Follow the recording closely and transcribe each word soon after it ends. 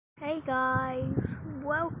Hey guys,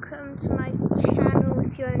 welcome to my channel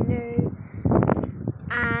if you're new,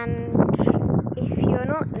 and if you're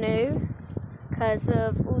not new, because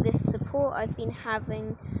of all this support I've been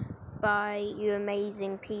having by you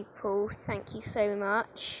amazing people, thank you so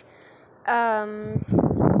much.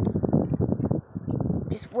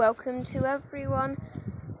 Just welcome to everyone.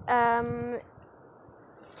 To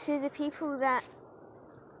the people that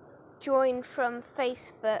joined from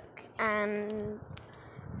Facebook and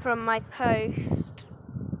from my post,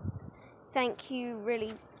 thank you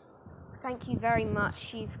very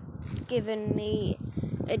much. You've given me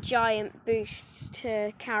a giant boost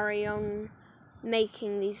to carry on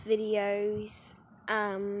making these videos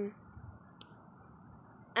and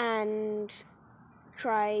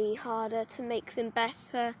try harder to make them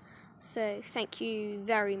better, so thank you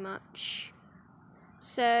very much.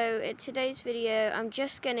 So in today's video I'm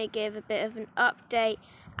just going to give a bit of an update,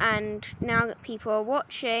 and now that people are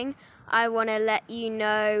watching I want to let you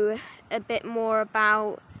know a bit more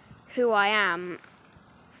about who I am.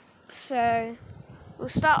 So we'll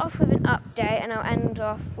start off with an update and I'll end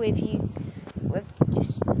off with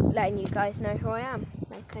just letting you guys know who I am,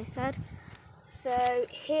 like I said. So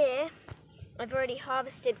here I've already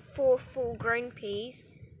harvested 4 full grown peas.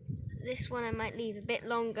 This one I might leave a bit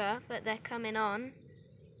longer, but they're coming on.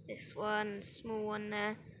 This one, small one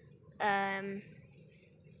there.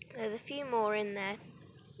 There's a few more in there,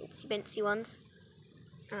 itsy bitsy ones.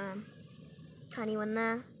 Tiny one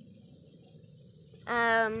there.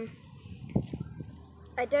 I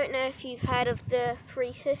don't know if you've heard of the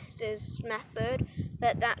Three Sisters method,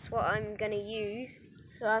 but that's what I'm going to use.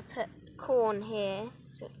 So I've put corn here,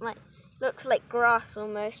 so it looks like grass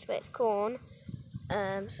almost, but it's corn.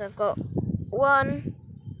 So I've got 1,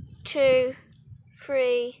 2,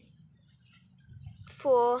 3,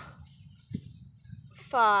 4,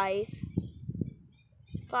 5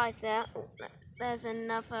 there. Oh, there's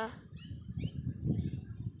another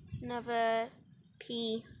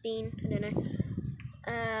pea bean, I don't know,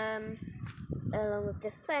 along with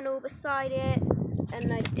the fennel beside it.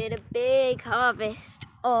 And I did a big harvest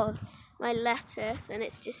of my lettuce and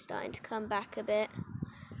it's just starting to come back a bit,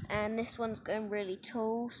 and this one's going really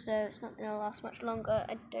tall, so it's not going to last much longer.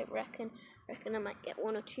 I don't reckon I might get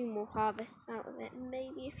 1 or 2 more harvests out of it,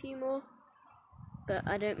 maybe a few more, but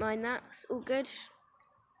I don't mind that, it's all good.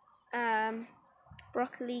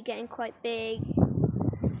 Broccoli getting quite big,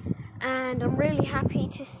 and I'm really happy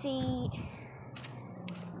to see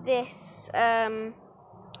this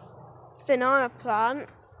banana plant.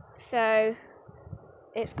 So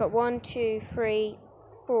it's got 1, 2, 3,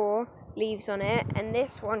 4 leaves on it, and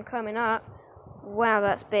this one coming up, wow,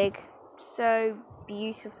 that's big, so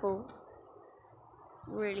beautiful,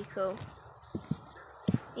 really cool.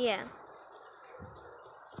 Yeah.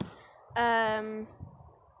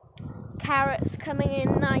 Carrots coming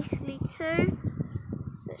in nicely too,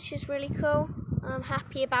 that's just really cool. I'm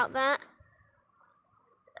happy about that.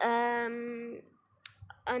 I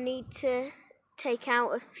need to take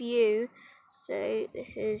out a few, so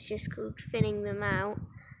this is just called thinning them out.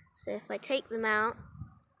 So if I take them out,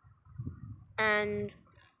 and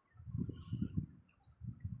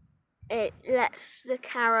it lets the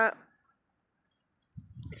carrot,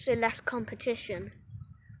 so less competition.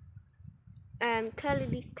 Curly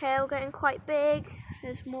leaf kale getting quite big.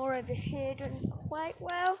 There's more over here doing quite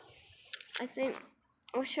well. I think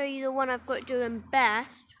I'll show you the one I've got doing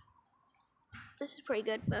best. This is pretty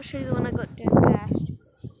good, but I'll show you the one I got doing best.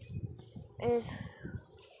 I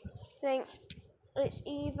think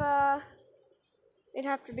it'd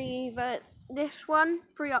have to be either this one,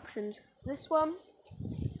 3 options. This one,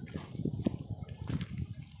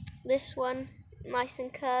 nice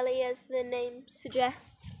and curly as the name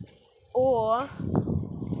suggests, or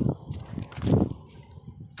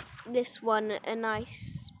this one, a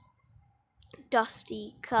nice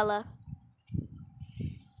dusty colour.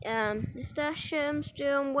 Nasturtiums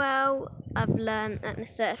doing well. I've learned that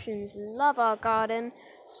nasturtiums love our garden,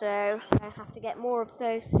 so I have to get more of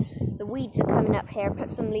those. The weeds are coming up here. I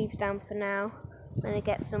put some leaves down for now. I'm going to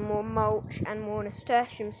get some more mulch and more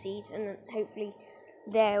nasturtium seeds, and then hopefully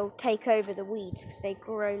they'll take over the weeds because they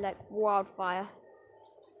grow like wildfire.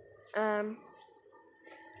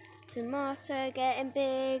 Tomato getting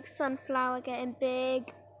big, sunflower getting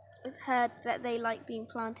big. I've heard that they like being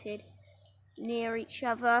planted near each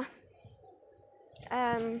other.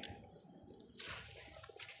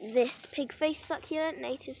 This pig face succulent,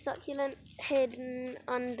 native succulent, hidden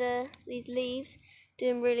under these leaves,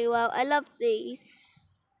 doing really well. I love these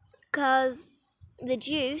because the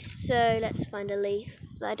juice, so let's find a leaf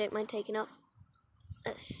that I don't mind taking off.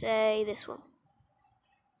 Let's say this one.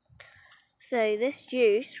 So this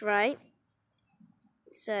juice, right?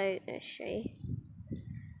 So let's show you.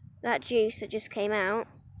 That juice that just came out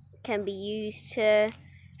can be used to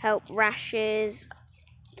help rashes.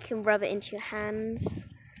 You can rub it into your hands.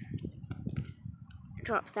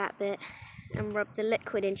 Drop that bit and rub the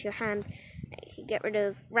liquid into your hands. It can get rid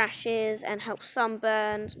of rashes and help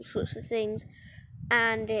sunburns, all sorts of things.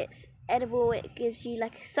 And it's edible. It gives you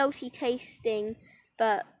like a salty tasting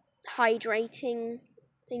but hydrating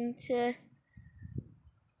thing to,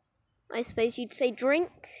 I suppose you'd say, drink.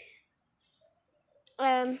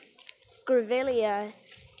 Grevillea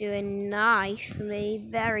doing nicely,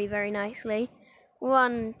 very, very nicely.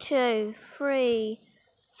 1, 2, 3,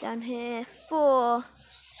 down here, 4,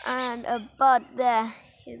 and a bud there.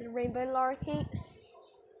 Here's the rainbow lorikeets.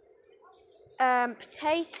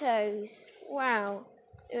 Potatoes, wow,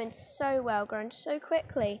 doing so well, growing so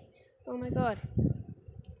quickly. Oh my god.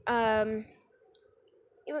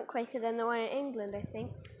 Even quicker than the one in England, I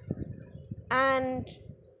think. And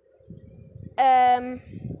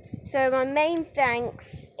so my main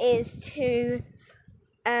thanks is to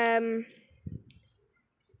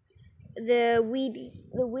the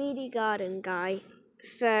weedy garden guy.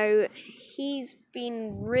 So he's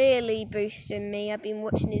been really boosting me. I've been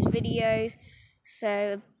watching his videos,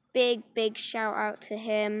 so big shout out to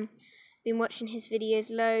him. Been watching his videos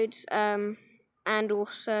loads, and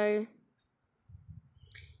also,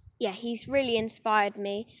 yeah, he's really inspired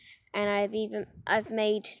me. And I've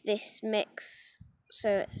made this mix,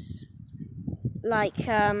 so it's like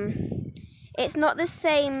it's not the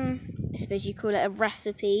same, I suppose you call it a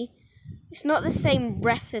recipe. It's not the same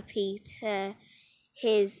recipe to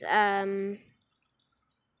his what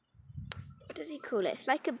does he call it? It's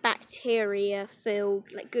like a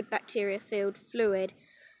bacteria-filled, like good bacteria-filled fluid,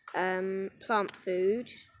 plant food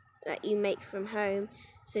that you make from home.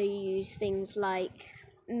 So you use things like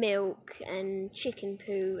milk and chicken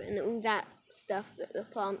poo and all that stuff that the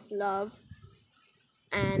plants love,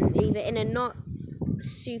 and leave it in a not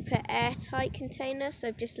super airtight container. So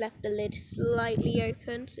I've just left the lid slightly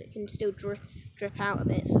open so it can still drip out a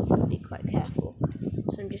bit, so I've got to be quite careful.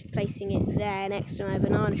 So I'm just placing it there next to my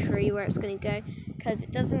banana tree where it's going to go, because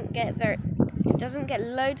it doesn't get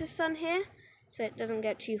loads of sun here, so it doesn't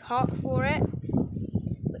get too hot for it,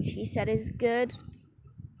 which he said is good.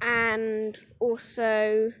 And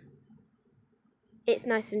also it's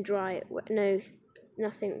nice and dry.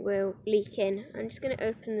 Nothing will leak in. I'm just going to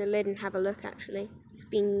open the lid and have a look. Actually, it's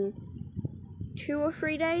been 2 or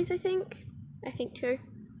 3 days, I think 2.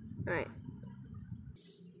 Alright,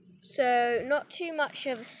 so not too much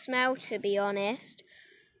of a smell, to be honest,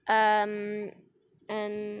 and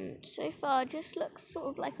so far just looks sort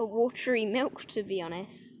of like a watery milk, to be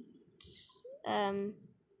honest,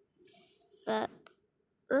 but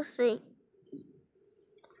we'll see.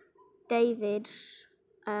 David,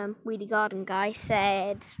 Weedy Garden guy,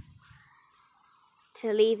 said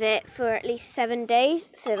to leave it for at least 7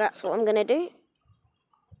 days, so that's what I'm going to do.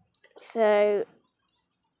 So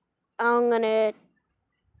I'm going to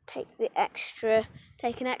take an extra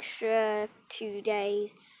 2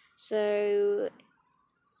 days, so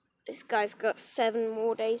this guy's got 7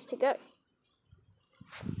 more days to go.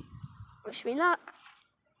 Wish me luck.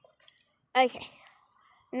 Okay,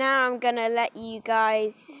 now I'm going to let you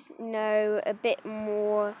guys know a bit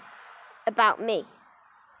more about me.